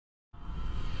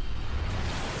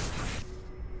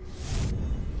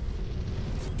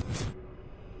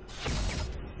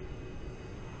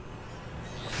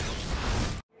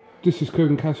This is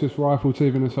KUGAN CASSIUS Rifle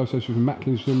TV in association with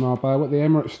Macklin's Gym Marbella at the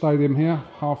Emirates Stadium here,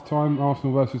 half-time,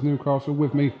 Arsenal versus Newcastle.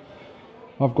 With me,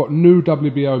 I've got new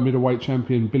WBO middleweight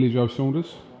champion Billy Joe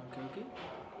Saunders.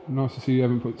 Nice to see you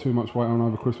haven't put too much weight on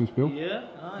over Christmas, Bill. Yeah,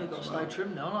 no, you've got to stay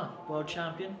trim now, haven't I? World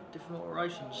champion, different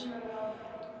alterations.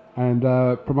 And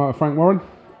promoter Frank Warren.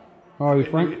 How are you,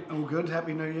 Frank? All good,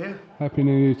 Happy New Year. Happy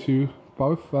New Year to you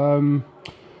both.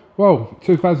 Well,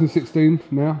 2016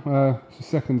 now, it's the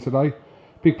second today.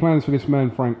 Big plans for this man,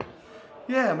 Frank?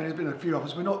 Yeah, I mean, there's been a few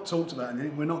offers. We're not talked about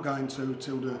anything. We're not going to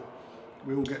till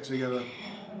we all get together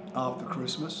after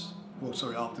Christmas. Well,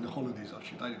 sorry, after the holidays, I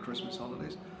should say, the Christmas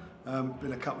holidays.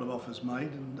 Been a couple of offers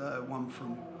made, and one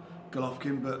from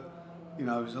Golovkin, but you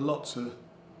know, there's a lot to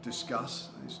discuss.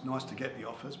 It's nice to get the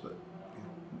offers, but you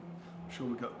know, I'm sure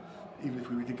we got. Even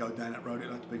if we did go down that road,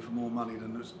 it'd have to be for more money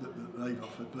than they've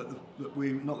offered. But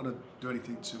we're not going to do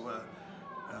anything to.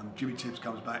 Jimmy Tibbs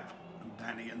comes back, and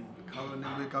Danny and Co, and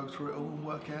then we go through it all and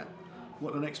work out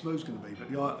what the next move's going to be. But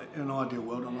in an ideal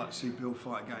world, I'd like to see Bill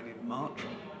fight again in March,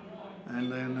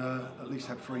 and then at least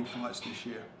have 3 fights this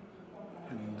year,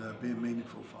 and being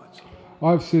meaningful fights.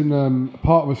 I've seen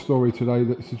part of a story today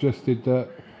that suggested that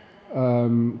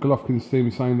Golovkin's team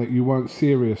is saying that you weren't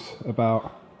serious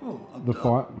about. The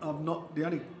fight. I'm not the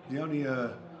only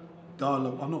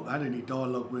dialogue. I've not had any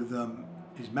dialogue with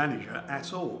his manager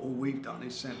at all. All we've done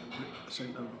is sent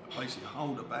basically a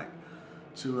holder back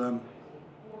to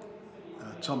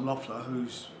Tom Loeffler, who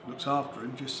looks after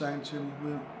him, just saying to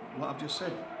him what I've just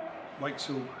said. Wait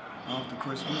till after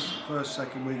Christmas, first,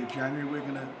 second week of January. We're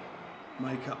going to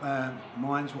make up our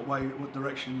minds what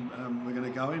direction we're going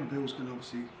to go in. Bill's going to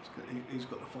obviously, he's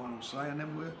got the final say, and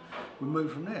then we'll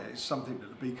move from there. It's something that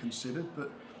to be considered,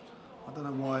 but I don't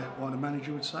know why the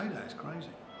manager would say that. It's crazy.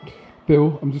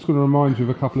 Bill, I'm just going to remind you of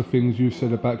a couple of things you've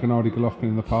said about Gennady Golovkin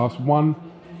in the past. One,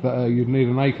 that you'd need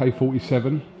an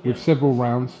AK-47 with several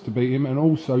rounds to beat him, and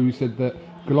also you said that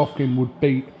Golovkin would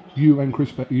beat you and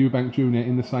Chris Eubank Jr.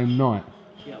 in the same night.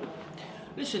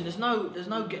 Listen, there's no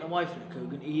getting away from it,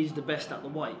 KUGAN. He is the best at the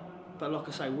weight, but like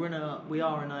I say, we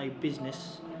are in a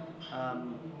business,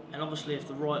 and obviously if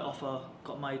the right offer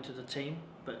got made to the team,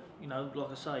 but you know, like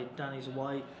I say, Danny's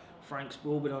away, Frank's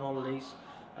all been on holidays,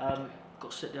 got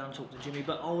to sit down and talk to Jimmy.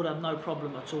 But I would have no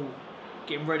problem at all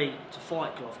getting ready to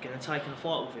fight Golovkin and taking a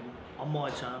fight with him on my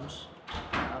terms.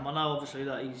 I know obviously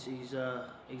that he's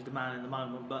the man in the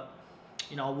moment, but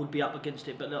you know, I would be up against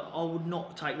it. But look, I would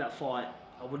not take that fight.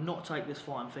 I would not take this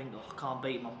fight and think, oh, I can't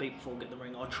beat him, I'll beat before I get in the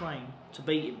ring. I train to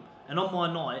beat him. And on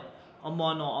my night,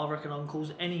 I reckon I can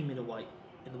cause any middleweight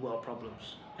in the world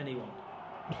problems. Anyone.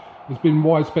 There's been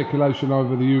wide speculation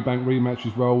over the Eubank rematch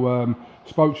as well.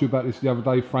 Spoke to you about this the other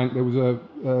day, Frank. There was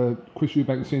a Chris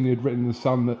Eubank Senior had written in the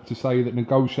Sun to say that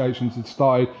negotiations had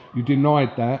started. You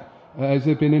denied that. Has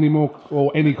there been any more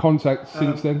or any contact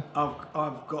since then?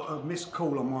 I've got a missed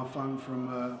call on my phone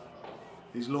from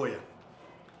his lawyer.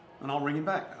 And I'll ring him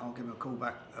back. I'll give him a call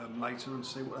back later and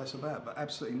see what that's about. But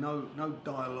absolutely no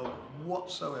dialogue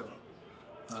whatsoever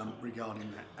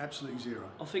regarding that. Absolutely zero.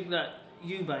 I think that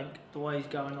Eubank, the way he's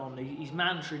going on, he's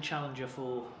mandatory challenger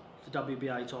for the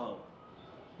WBA title.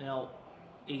 Now,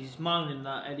 he's moaning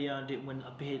that Eddie Hearn didn't win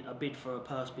a bid for a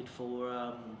purse bid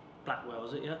for Blackwell,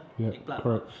 is it? Yeah. Yeah.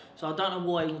 Blackwell. Correct. So I don't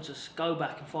know why he wants to go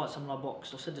back and fight someone I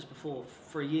boxed. I said this before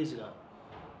 3 years ago.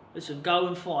 Listen, go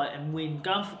and fight and win.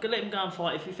 Let him go and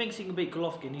fight. If he thinks he can beat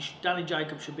Golovkin, Danny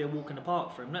Jacobs should be a walk in the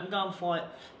park for him. Let him go and fight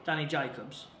Danny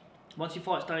Jacobs. Once he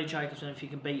fights Danny Jacobs, and if he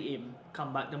can beat him,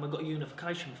 come back, then we've got a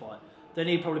unification fight. Then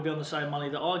he'd probably be on the same money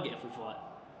that I get if we fight.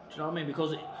 Do you know what I mean?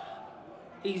 Because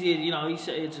easier, you know, he's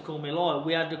here to call me a liar.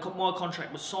 My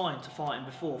contract was signed to fight him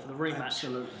before for the rematch.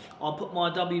 Absolutely. I put my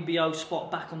WBO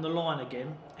spot back on the line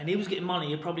again, and he was getting money.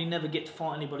 He'd probably never get to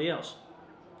fight anybody else.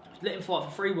 Let him fight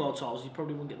for 3 world titles, he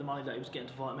probably wouldn't get the money that he was getting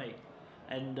to fight me.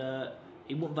 And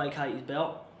he wouldn't vacate his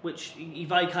belt, which he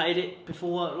vacated it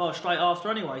before, like straight after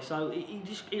anyway. So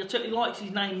he likes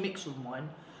his name mixed with mine,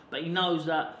 but he knows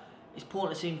that it's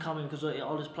pointless him coming because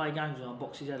I'll just play games and I'll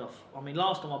box his head off. I mean,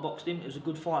 last time I boxed him, it was a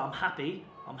good fight. I'm happy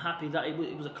that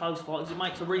it was a close fight because it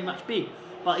makes a rematch big.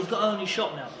 But he's got to earn his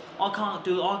shot now.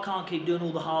 I can't keep doing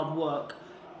all the hard work,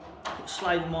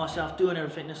 slaving myself, doing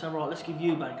everything, and say, right, let's give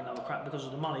Eubank another crack because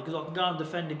of the money, because I can go and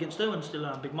defend against him and still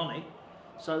earn big money.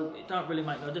 So it don't really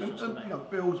make no difference to me. You know,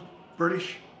 Bill's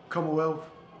British, Commonwealth,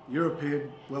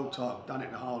 European world title, done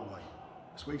it the hard way.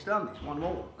 That's what he's done. He's won them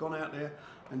all, gone out there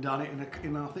and done it. And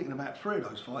I think in about 3 of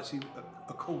those fights,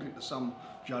 according to some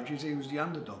judges, he was the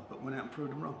underdog, but went out and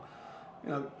proved them wrong. You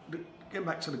know, getting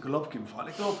back to the Golovkin fight.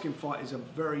 The Golovkin fight is a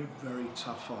very, very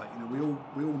tough fight. You know,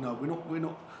 we all know we're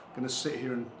not going to sit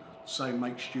here and say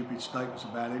make stupid statements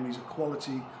about him. He's a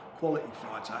quality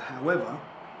fighter. However,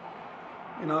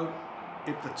 you know,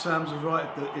 if the terms are right,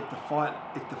 if the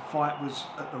fight was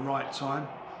at the right time,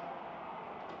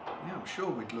 yeah, I'm sure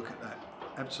we'd look at that.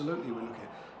 Absolutely, we'd look at it.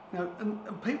 You know,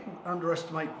 and people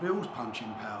underestimate Bill's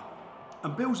punching power.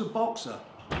 And Bill's a boxer,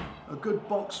 a good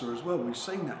boxer as well. We've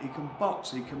seen that. He can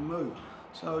box, he can move.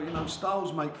 So, you know,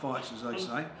 styles make fights, as they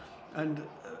say. And,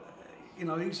 you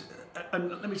know, and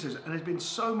let me tell you, and there's been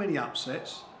so many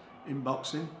upsets in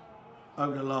boxing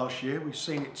over the last year. We've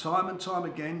seen it time and time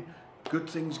again. Good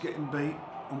things getting beat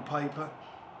on paper.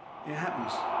 It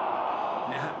happens.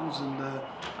 It happens,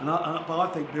 but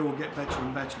I think Bill will get better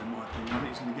and better, in my opinion. I think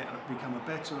he's going to become a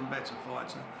better and better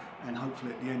fighter, and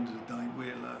hopefully at the end of the day we'll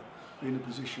be in a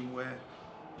position where,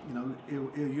 you know,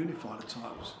 he'll unify the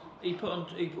titles. He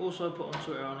also put on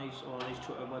Twitter on his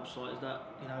Twitter website is that,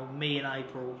 you know, me in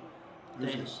April,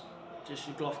 then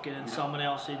just Golovkin and someone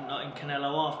else in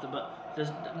Canelo after, but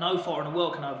there's no fighter in the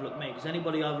world can overlook me, because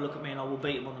anybody overlook at me and I will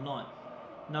beat him on the night.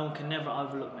 No one can never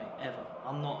overlook me, ever.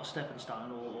 I'm not a stepping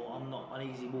stone, or I'm not an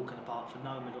easy walking apart for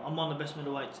no middle. I'm one of the best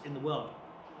middleweights in the world.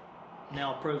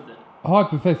 Now I've proved it.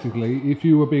 Hypothetically, if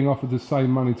you were being offered the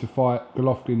same money to fight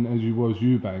Golovkin as you was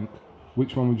Eubank,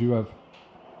 which one would you have?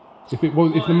 If it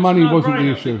was, if the money wasn't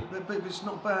the issue. But it's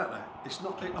not about that. It's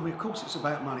not. I mean, of course, it's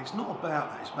about money. It's not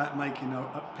about that. It's about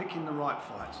picking the right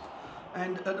fights.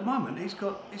 And at the moment, he's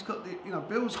got the, you know,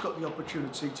 Bill's got the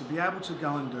opportunity to be able to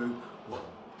go and do what,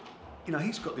 you know,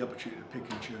 he's got the opportunity to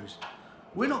pick and choose.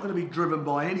 We're not going to be driven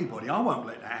by anybody. I won't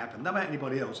let that happen. No matter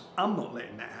anybody else, I'm not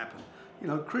letting that happen. You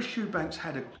know, Chris Eubank's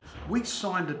we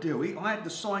signed a deal. I had the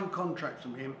signed contract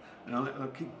from him, and I'll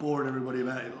keep boring everybody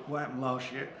about it, what happened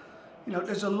last year. You know,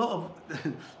 there's a lot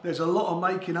of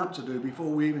making up to do before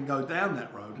we even go down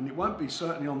that road, and it won't be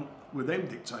certainly with them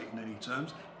dictating any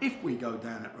terms if we go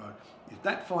down that road. If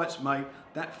that fight's made,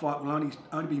 that fight will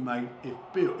only be made if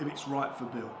it's right for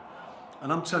Bill.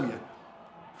 And I'm telling you,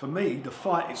 for me, the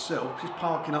fight itself, just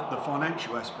parking up the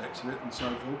financial aspects of it and so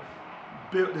forth,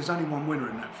 Bill, there's only one winner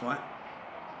in that fight.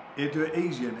 He'll do it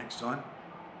easier next time,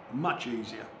 much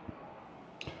easier.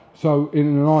 So, in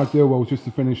an ideal world, just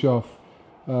to finish off,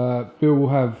 Bill will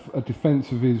have a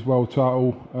defence of his world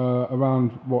title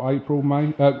around what, April,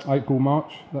 March, that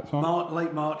time.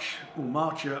 Late March, or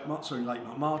March,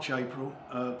 March, April,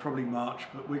 probably March.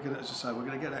 But we're going to, as I say, we're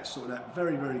going to get that sorted out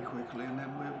very, very quickly, and then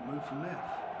we'll move from there.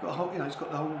 He's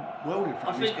got the whole world in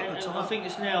front of him. I think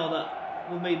it's now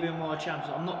that with me being world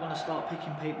champion, I'm not going to start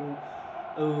picking people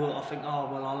who I think, oh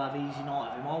well, I'll have easy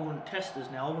night of him. I want testers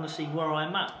now. I want to see where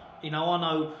I'm at. You know, I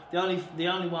know the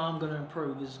only way I'm going to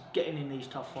improve is getting in these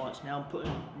tough fights now and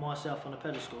putting myself on a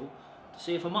pedestal to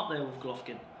see if I'm up there with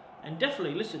Golovkin. And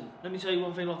definitely, listen, let me tell you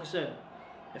one thing, like I said,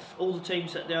 if all the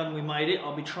teams sat down and we made it,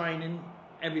 I'll be training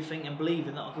everything and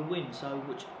believing that I could win. So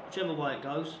whichever way it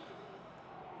goes,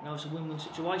 you know, it's a win-win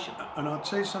situation. And I'll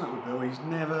tell you something with Bill, he's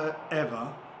never,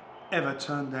 ever, ever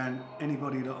turned down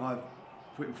anybody that I've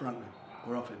put in front of him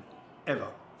or off him, ever.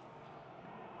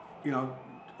 You know,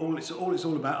 all it's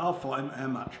all about, I'll fight him, how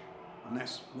much? And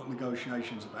that's what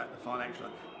negotiations about, the financial.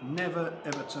 Never,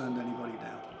 ever turned anybody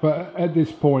down. But at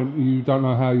this point, you don't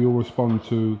know how you'll respond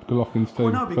to Golovkin's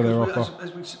team for their offer?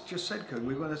 As we just said, Coon,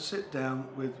 we're going to sit down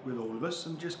with all of us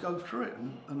and just go through it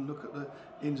and look at the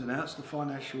ins and outs, the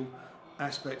financial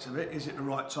aspects of it. Is it the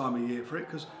right time of year for it?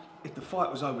 Because if the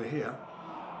fight was over here,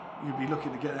 you'd be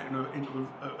looking to get that into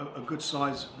a good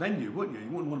size venue, wouldn't you?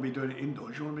 You wouldn't want to be doing it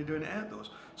indoors, you want to be doing it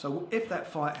outdoors. So if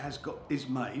that fight is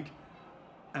made,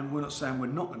 and we're not saying we're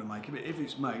not going to make it, but if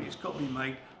it's made, it's got to be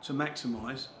made to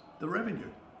maximise the revenue.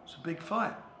 It's a big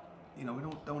fight. You know, we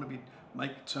don't want to be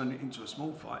turn it into a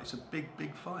small fight. It's a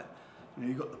big fight. You know,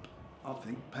 you've got I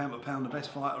think, pound for pound, the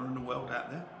best fighter in the world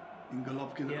out there in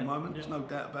Golovkin at the moment. There's no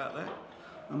doubt about that.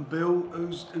 And Bill,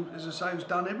 who's as I say, who's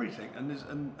done everything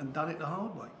and done it the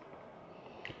hard way.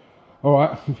 All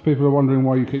right, if people are wondering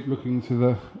why you keep looking to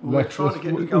the left, we're trying to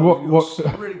get the goal.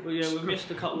 We missed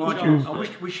a couple of shots. I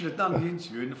wish we should have done the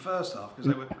interview in the first half because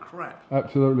they were crap.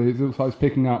 Absolutely, it looks like it's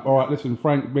picking up. All right, listen,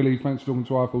 Frank, Billy, thanks for talking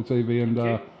to iFull TV, and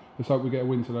let's hope we get a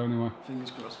win today anyway. Fingers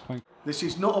crossed. This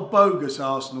is not a bogus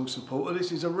Arsenal supporter.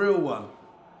 This is a real one.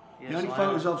 Yes, the only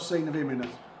photos I've seen of him in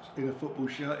a football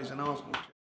shirt is an Arsenal shirt.